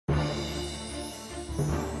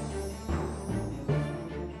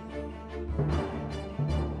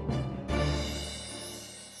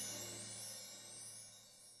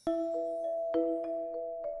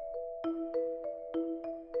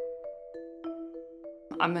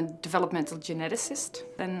I'm a developmental geneticist,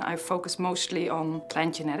 and I focus mostly on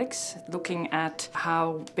plant genetics, looking at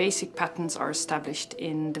how basic patterns are established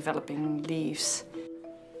in developing leaves.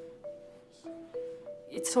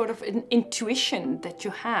 It's sort of an intuition that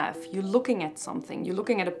you have. You're looking at something, you're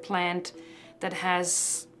looking at a plant that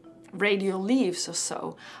has radial leaves or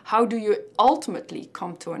so. How do you ultimately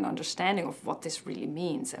come to an understanding of what this really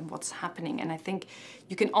means and what's happening? And I think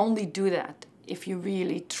you can only do that if you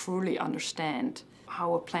really truly understand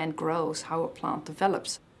how a plant grows, how a plant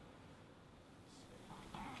develops.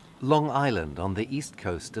 Long Island on the east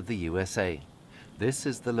coast of the USA. This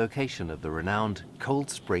is the location of the renowned Cold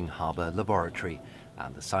Spring Harbor Laboratory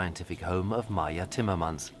and the scientific home of Marja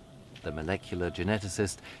Timmermans. The molecular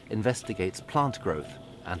geneticist investigates plant growth,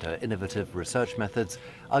 and her innovative research methods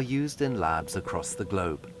are used in labs across the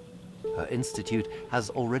globe. Her institute has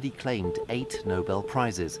already claimed 8 Nobel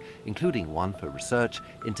Prizes, including one for research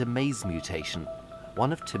into maize mutation,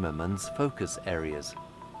 one of Timmermans' focus areas.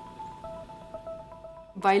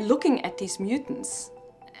 By looking at these mutants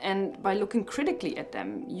and by looking critically at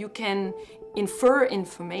them, you can infer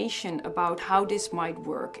information about how this might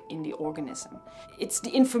work in the organism. It's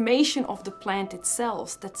the information of the plant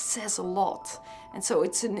itself that says a lot. And so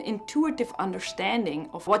it's an intuitive understanding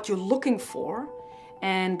of what you're looking for,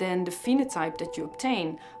 and then the phenotype that you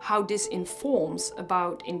obtain, how this informs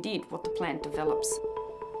about indeed what the plant develops.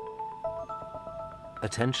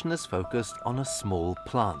 Attention is focused on a small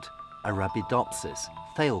plant, Arabidopsis,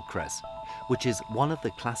 thailcress, which is one of the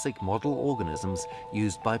classic model organisms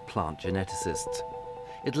used by plant geneticists.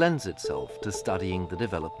 It lends itself to studying the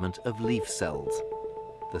development of leaf cells.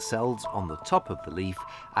 The cells on the top of the leaf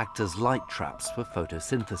act as light traps for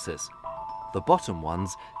photosynthesis. The bottom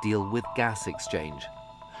ones deal with gas exchange.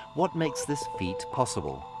 What makes this feat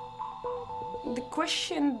possible? The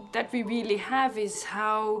question that we really have is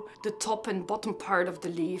how the top and bottom part of the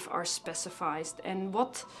leaf are specified, and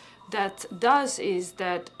what that does is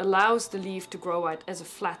that allows the leaf to grow out as a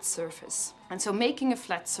flat surface. And so making a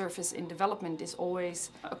flat surface in development is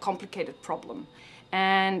always a complicated problem.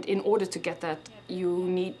 And in order to get that, you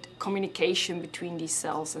need communication between these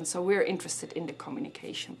cells, and so we're interested in the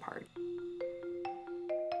communication part.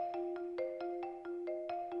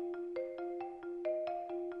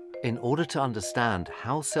 In order to understand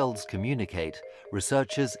how cells communicate,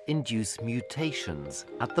 researchers induce mutations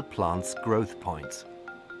at the plant's growth points.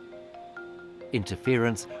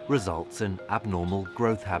 Interference results in abnormal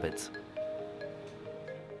growth habits.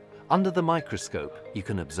 Under the microscope, you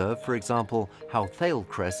can observe, for example, how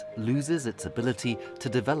thailcress loses its ability to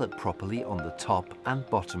develop properly on the top and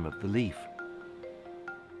bottom of the leaf.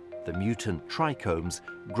 The mutant trichomes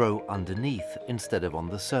grow underneath instead of on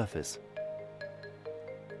the surface.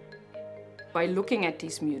 By looking at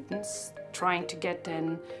these mutants, trying to get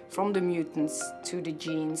then from the mutants to the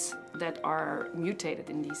genes that are mutated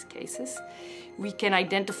in these cases, we can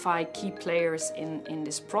identify key players in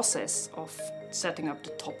this process of setting up the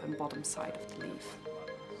top and bottom side of the leaf.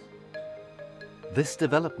 This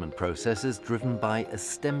development process is driven by a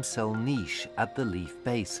stem cell niche at the leaf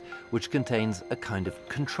base, which contains a kind of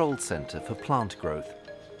control center for plant growth.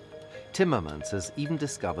 Timmermans has even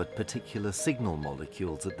discovered particular signal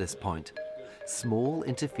molecules at this point. Small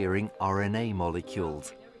interfering RNA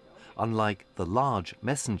molecules. Unlike the large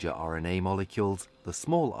messenger RNA molecules, the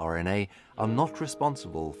small RNA are not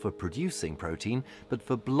responsible for producing protein, but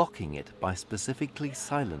for blocking it by specifically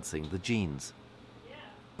silencing the genes.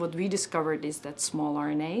 What we discovered is that small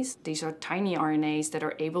RNAs, these are tiny RNAs that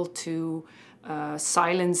are able to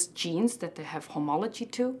silence genes that they have homology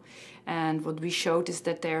to. And what we showed is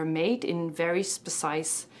that they are made in very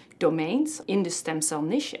precise domains in the stem cell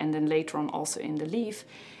niche and then later on also in the leaf.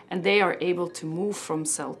 And they are able to move from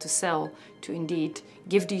cell to cell to indeed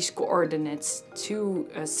give these coordinates to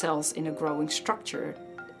cells in a growing structure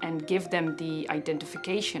and give them the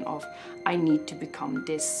identification of, I need to become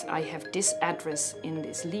this. I have this address in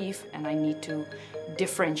this leaf and I need to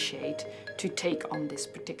differentiate to take on this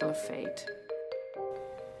particular fate.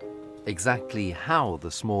 Exactly how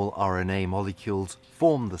the small RNA molecules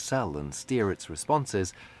form the cell and steer its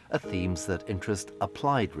responses are themes that interest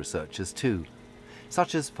applied researchers too,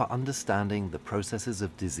 such as for understanding the processes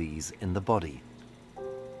of disease in the body.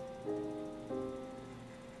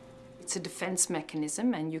 It's a defense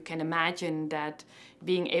mechanism, and you can imagine that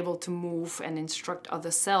being able to move and instruct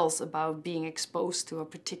other cells about being exposed to a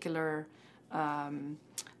particular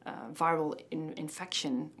viral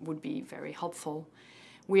infection would be very helpful.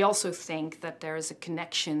 We also think that there is a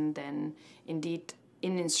connection then indeed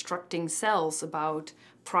in instructing cells about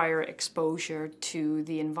prior exposure to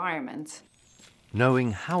the environment.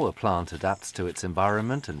 Knowing how a plant adapts to its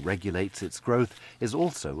environment and regulates its growth is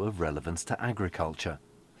also of relevance to agriculture.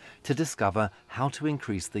 To discover how to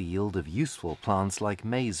increase the yield of useful plants like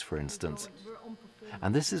maize, for instance.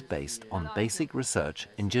 And this is based on basic research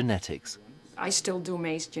in genetics. I still do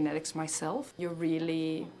maize genetics myself. You're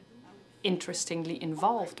really interestingly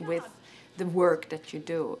involved with the work that you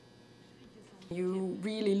do. You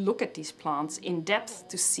really look at these plants in depth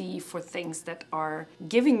to see for things that are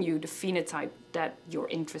giving you the phenotype that you're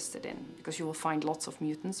interested in, because you will find lots of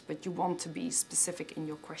mutants, but you want to be specific in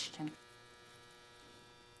your question.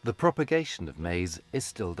 The propagation of maize is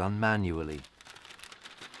still done manually.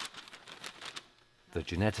 The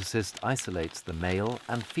geneticist isolates the male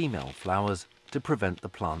and female flowers to prevent the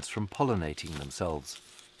plants from pollinating themselves.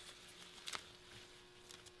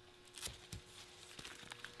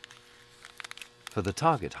 For the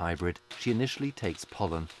target hybrid, she initially takes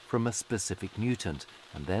pollen from a specific mutant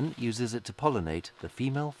and then uses it to pollinate the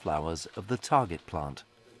female flowers of the target plant.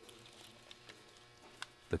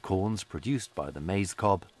 The corns produced by the maize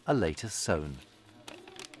cob are later sown.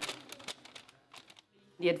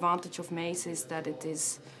 The advantage of maize is that it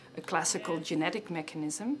is a classical genetic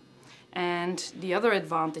mechanism. And the other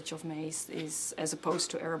advantage of maize is, as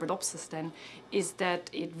opposed to Arabidopsis then, is that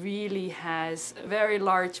it really has a very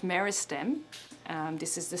large meristem.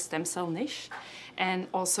 This is the stem cell niche. And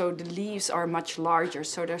also the leaves are much larger.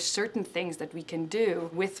 So there are certain things that we can do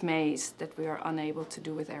with maize that we are unable to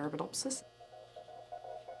do with Arabidopsis.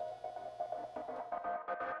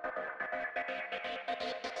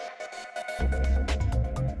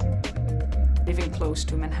 Living close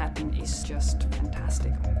to Manhattan is just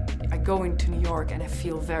fantastic. I go into New York and I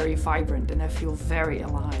feel very vibrant and I feel very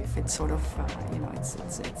alive. It's sort of, it's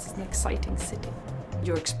an exciting city.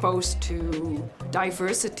 You're exposed to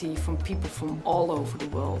diversity from people from all over the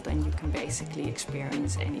world, and you can basically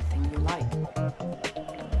experience anything you like.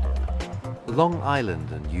 Long Island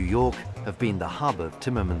and New York have been the hub of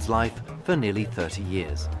Timmermans' life for nearly 30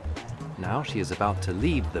 years. Now she is about to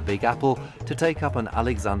leave the Big Apple to take up an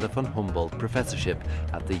Alexander von Humboldt Professorship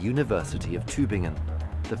at the University of Tübingen.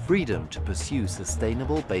 The freedom to pursue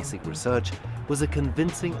sustainable basic research was a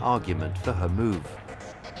convincing argument for her move.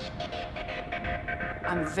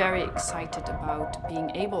 I'm very excited about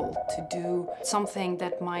being able to do something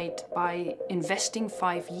that might, by investing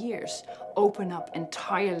 5 years, open up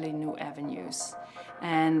entirely new avenues.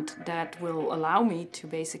 And that will allow me to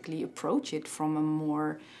basically approach it from a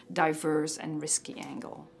more diverse and risky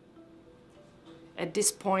angle. At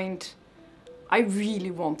this point, I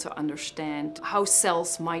really want to understand how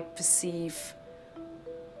cells might perceive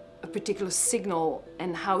a particular signal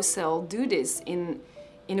and how cells do this in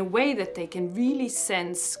a way that they can really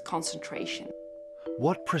sense concentration.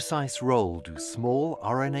 What precise role do small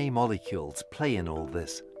RNA molecules play in all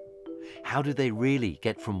this? How do they really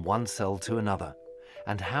get from one cell to another?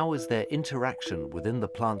 And how is their interaction within the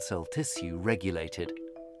plant cell tissue regulated?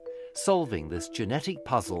 Solving this genetic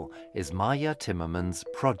puzzle is Marja Timmermans'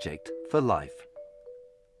 project for life.